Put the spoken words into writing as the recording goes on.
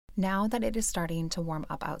Now that it is starting to warm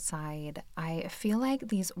up outside, I feel like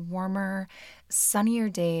these warmer, sunnier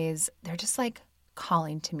days, they're just like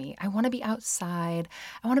calling to me. I want to be outside.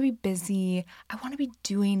 I want to be busy. I want to be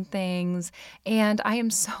doing things. And I am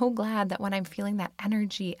so glad that when I'm feeling that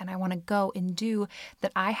energy and I want to go and do,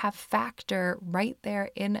 that I have Factor right there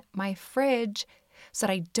in my fridge so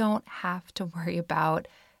that I don't have to worry about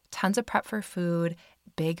tons of prep for food,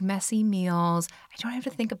 big messy meals. I don't have to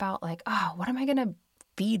think about like, oh, what am I going to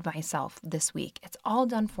feed myself this week? It's all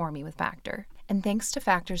done for me with Factor. And thanks to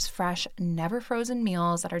Factor's fresh, never frozen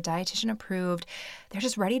meals that are dietitian approved, they're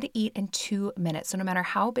just ready to eat in 2 minutes. So no matter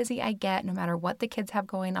how busy I get, no matter what the kids have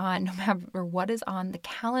going on, no matter what is on the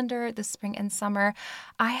calendar this spring and summer,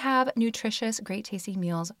 I have nutritious, great tasting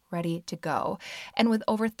meals ready to go. And with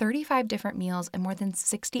over 35 different meals and more than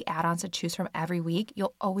 60 add-ons to choose from every week,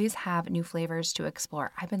 you'll always have new flavors to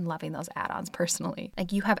explore. I've been loving those add-ons personally.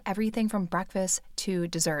 Like, you have everything from breakfast to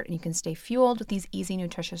dessert, and you can stay fueled with these easy,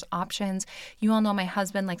 nutritious options. You all know my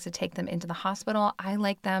husband likes to take them into the hospital. I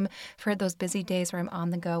like them for those busy days where I'm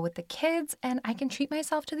on the go with the kids, and I can treat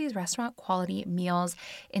myself to these restaurant quality meals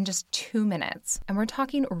in just 2 minutes. And we're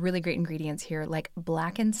talking really great ingredients here, like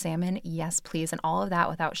blackened salmon, yes please, and all of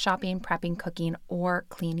that without shopping, prepping, cooking, or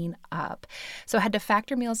cleaning up. So head to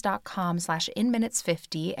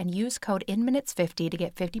factormeals.com/inminutes50 and use code inminutes50 to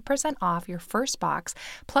get 50% off your first box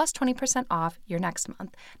plus 20% off your next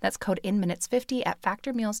month. That's code inminutes50 at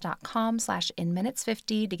factormeals.com/inminutes50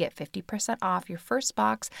 to get 50% off your first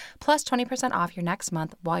box plus 20% off your next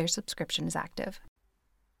month while your subscription is active.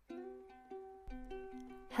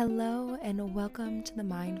 Hello and welcome to the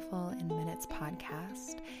Mindful in Minutes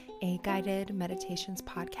podcast, a guided meditations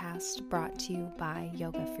podcast brought to you by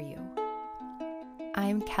Yoga For You.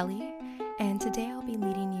 I'm Kelly, and today I'll be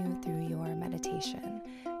leading you through your meditation.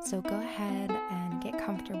 So go ahead and get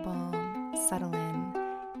comfortable, settle in,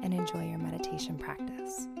 and enjoy your meditation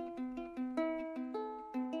practice.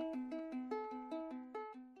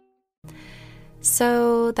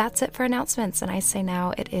 So that's it for announcements, and I say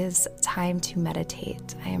now it is time to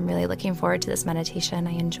meditate. I am really looking forward to this meditation.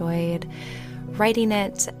 I enjoyed writing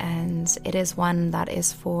it, and it is one that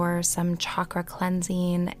is for some chakra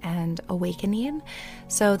cleansing and awakening.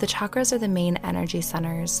 So the chakras are the main energy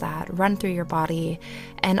centers that run through your body,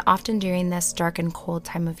 and often during this dark and cold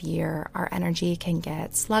time of year, our energy can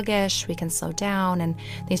get sluggish, we can slow down, and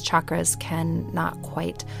these chakras can not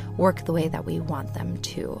quite work the way that we want them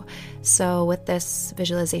to. So with this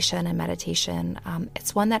visualization and meditation,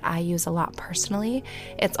 it's one that I use a lot personally.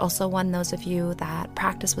 It's also one, those of you that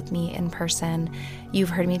practice with me in person, you've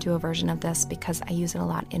heard me do a version of this because I use it a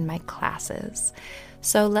lot in my classes.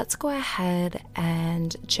 So let's go ahead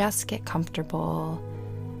and just get comfortable,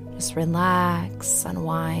 just relax,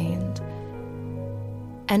 unwind,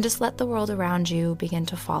 and just let the world around you begin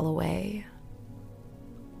to fall away.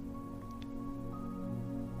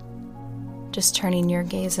 Just turning your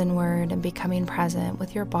gaze inward and becoming present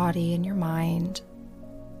with your body and your mind.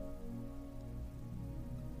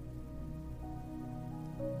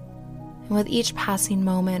 And with each passing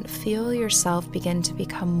moment, feel yourself begin to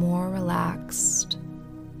become more relaxed,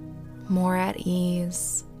 more at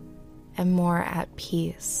ease, and more at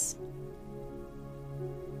peace.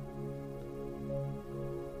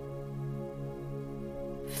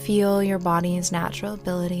 Feel your body's natural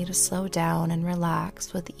ability to slow down and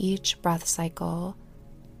relax with each breath cycle.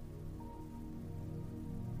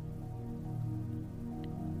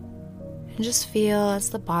 And just feel as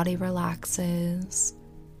the body relaxes,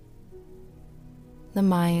 the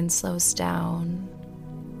mind slows down,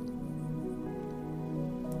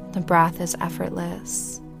 the breath is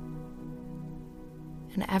effortless,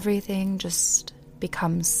 and everything just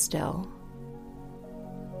becomes still.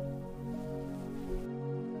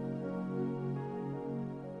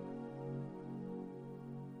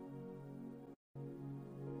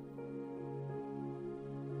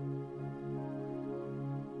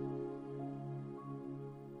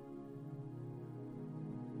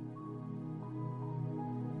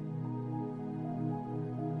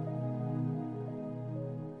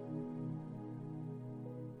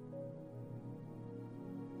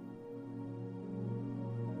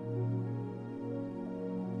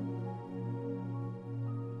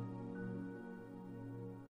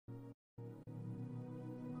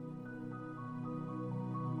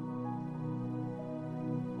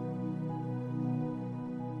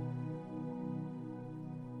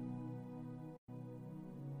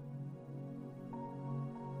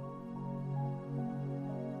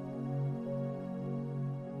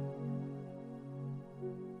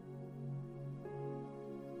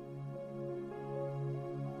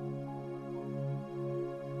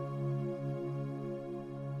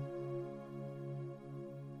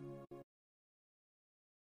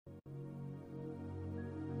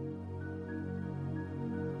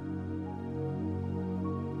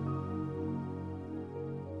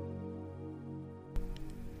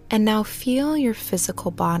 And now feel your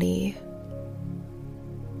physical body.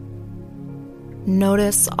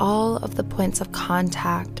 Notice all of the points of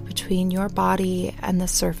contact between your body and the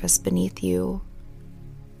surface beneath you.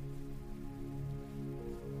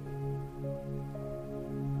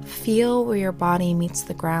 Feel where your body meets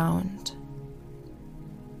the ground.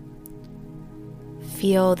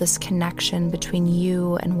 Feel this connection between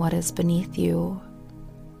you and what is beneath you.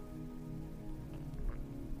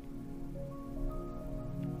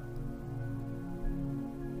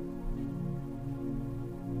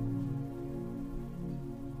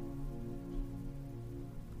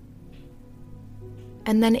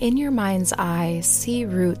 And then in your mind's eye, see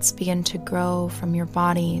roots begin to grow from your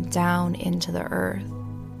body down into the earth.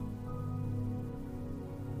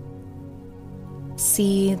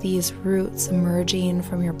 See these roots emerging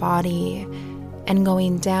from your body and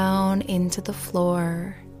going down into the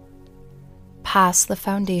floor, past the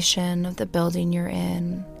foundation of the building you're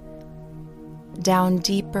in, down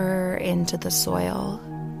deeper into the soil.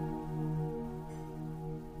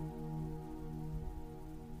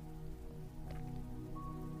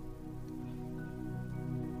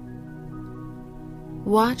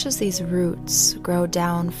 Watch as these roots grow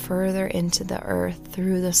down further into the earth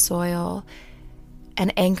through the soil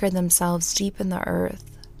and anchor themselves deep in the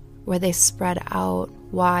earth, where they spread out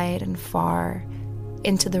wide and far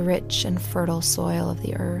into the rich and fertile soil of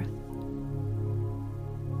the earth.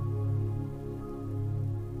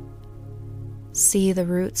 See the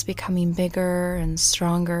roots becoming bigger and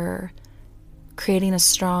stronger, creating a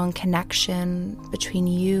strong connection between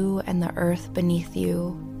you and the earth beneath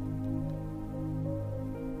you.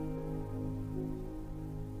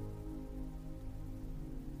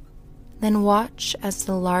 Then watch as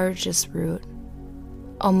the largest root,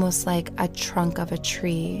 almost like a trunk of a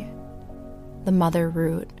tree, the mother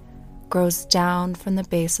root, grows down from the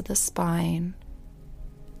base of the spine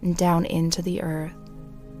and down into the earth.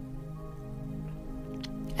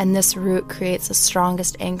 And this root creates the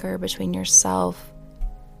strongest anchor between yourself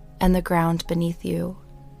and the ground beneath you.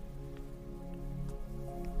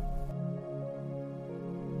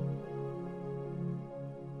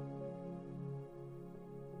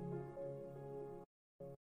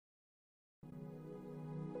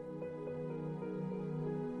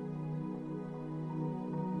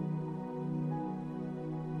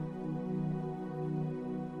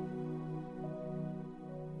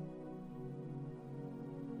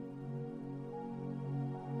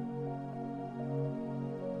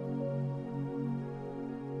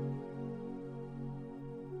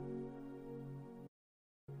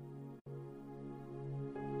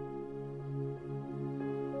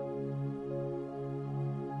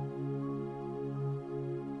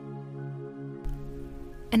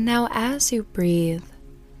 And now as you breathe,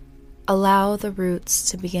 allow the roots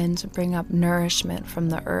to begin to bring up nourishment from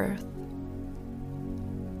the earth.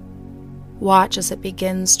 Watch as it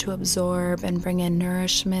begins to absorb and bring in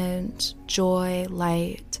nourishment, joy,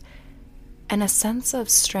 light, and a sense of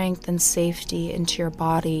strength and safety into your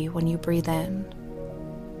body when you breathe in.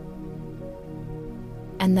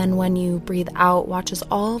 And then when you breathe out, watch as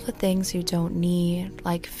all the things you don't need,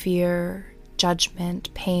 like fear,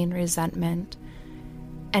 judgment, pain, resentment,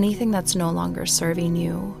 anything that's no longer serving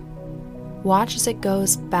you, watch as it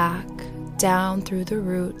goes back down through the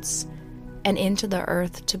roots and into the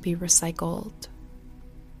earth to be recycled.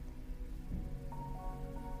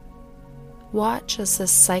 Watch as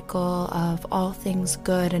this cycle of all things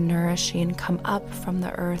good and nourishing come up from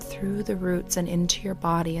the earth through the roots and into your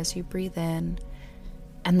body as you breathe in.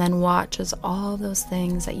 And then watch as all those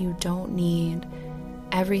things that you don't need,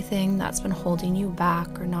 everything that's been holding you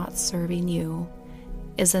back or not serving you,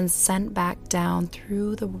 is then sent back down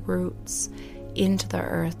through the roots into the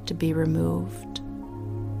earth to be removed.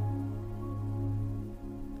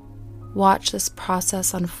 Watch this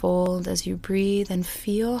process unfold as you breathe and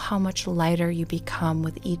feel how much lighter you become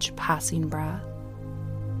with each passing breath.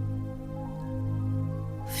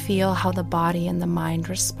 Feel how the body and the mind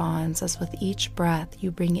responds as with each breath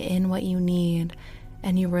you bring in what you need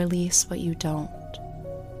and you release what you don't.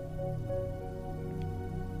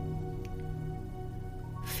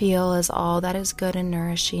 Feel as all that is good and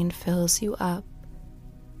nourishing fills you up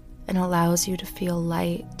and allows you to feel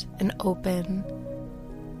light and open,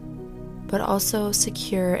 but also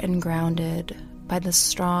secure and grounded by the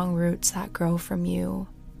strong roots that grow from you.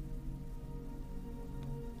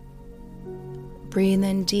 Breathe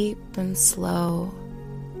in deep and slow,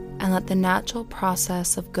 and let the natural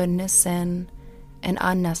process of goodness in and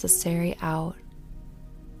unnecessary out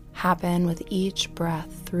happen with each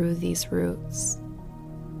breath through these roots.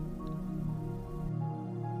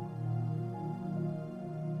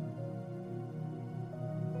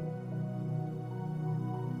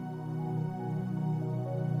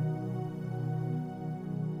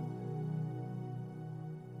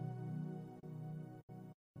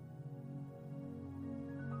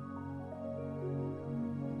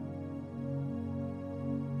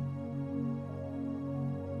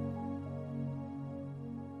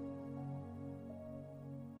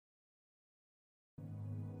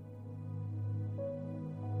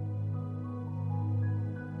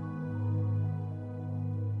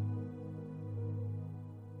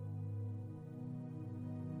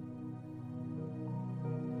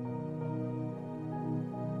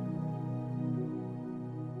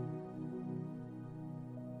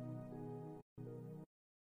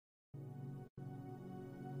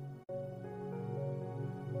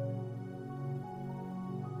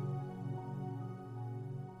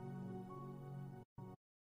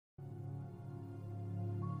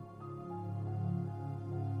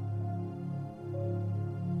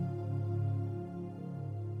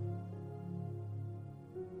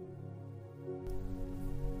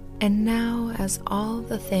 And now, as all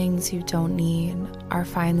the things you don't need are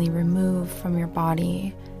finally removed from your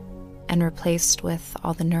body and replaced with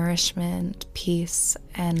all the nourishment, peace,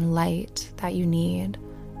 and light that you need,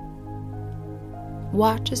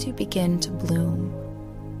 watch as you begin to bloom.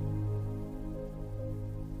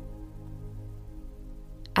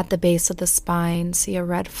 At the base of the spine, see a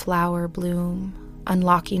red flower bloom,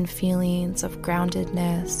 unlocking feelings of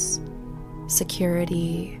groundedness,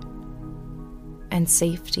 security, and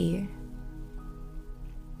safety.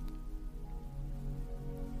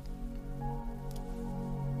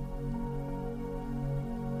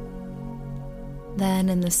 Then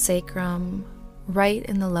in the sacrum, right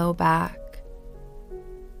in the low back,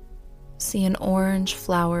 see an orange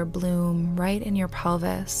flower bloom right in your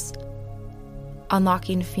pelvis,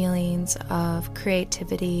 unlocking feelings of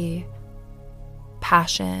creativity,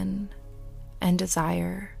 passion, and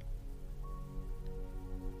desire.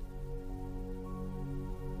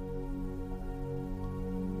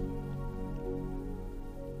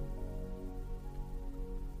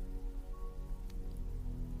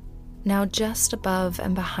 Now just above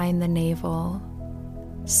and behind the navel,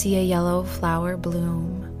 see a yellow flower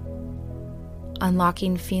bloom,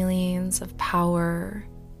 unlocking feelings of power,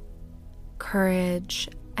 courage,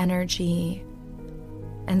 energy,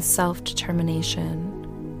 and self-determination.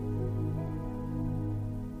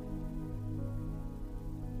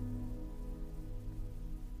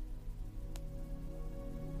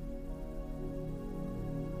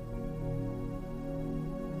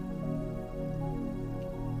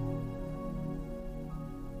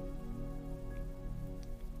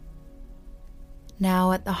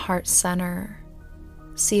 Now at the heart center,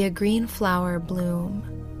 see a green flower bloom,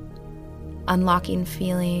 unlocking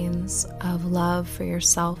feelings of love for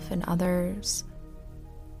yourself and others,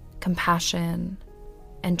 compassion,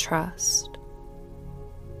 and trust.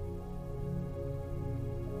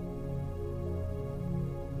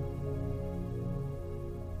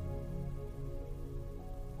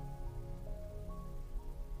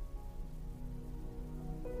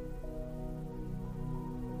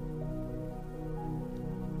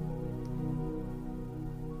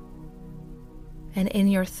 And in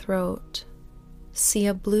your throat, see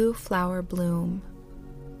a blue flower bloom,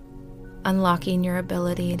 unlocking your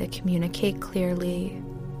ability to communicate clearly,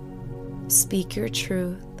 speak your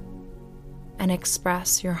truth, and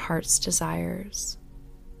express your heart's desires.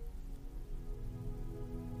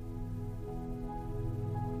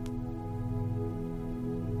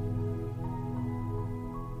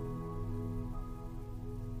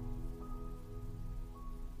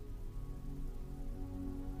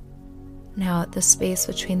 Now at the space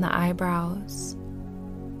between the eyebrows,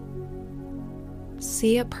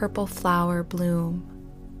 see a purple flower bloom,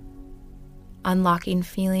 unlocking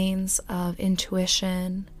feelings of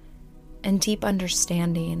intuition and deep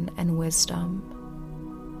understanding and wisdom.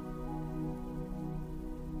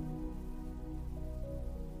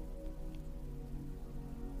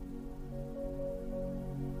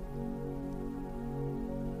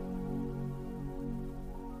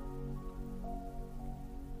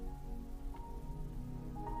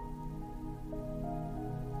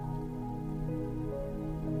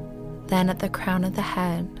 Then at the crown of the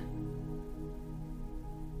head,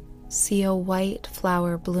 see a white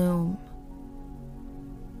flower bloom,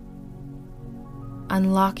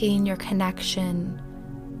 unlocking your connection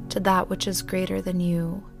to that which is greater than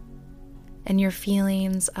you and your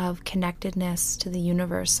feelings of connectedness to the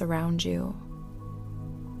universe around you.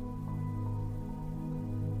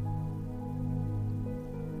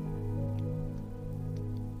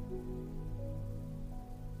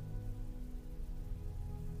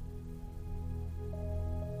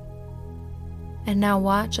 And now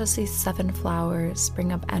watch as these 7 flowers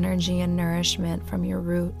bring up energy and nourishment from your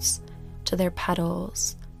roots to their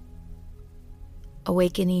petals,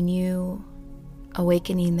 awakening you,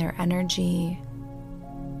 awakening their energy,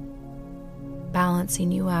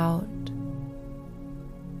 balancing you out,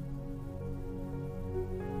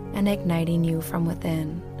 and igniting you from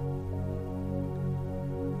within.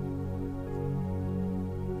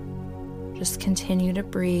 Just continue to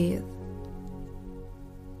breathe.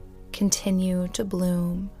 Continue to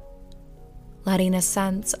bloom, letting a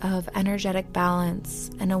sense of energetic balance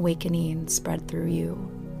and awakening spread through you.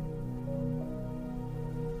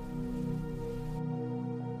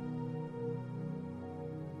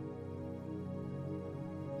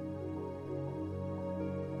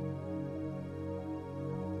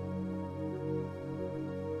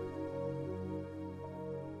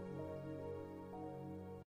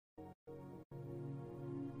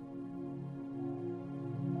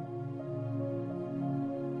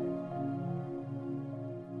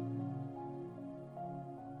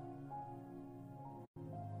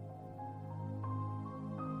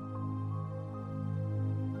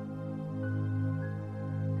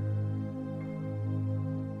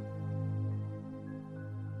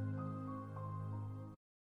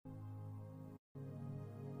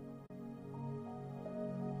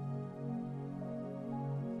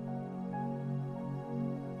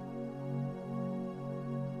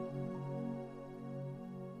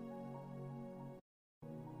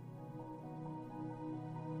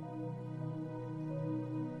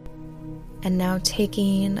 And now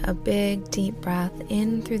taking a big deep breath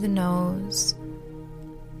in through the nose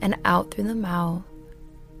and out through the mouth.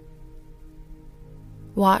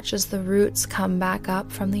 Watch as the roots come back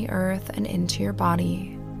up from the earth and into your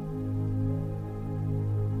body.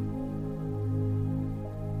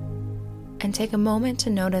 And take a moment to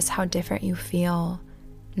notice how different you feel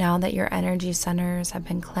now that your energy centers have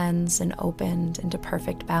been cleansed and opened into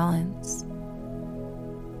perfect balance.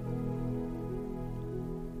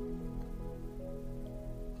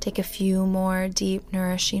 Take a few more deep,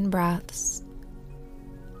 nourishing breaths,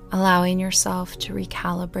 allowing yourself to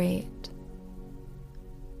recalibrate.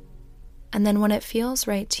 And then when it feels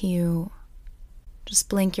right to you, just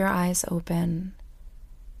blink your eyes open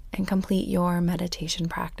and complete your meditation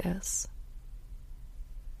practice.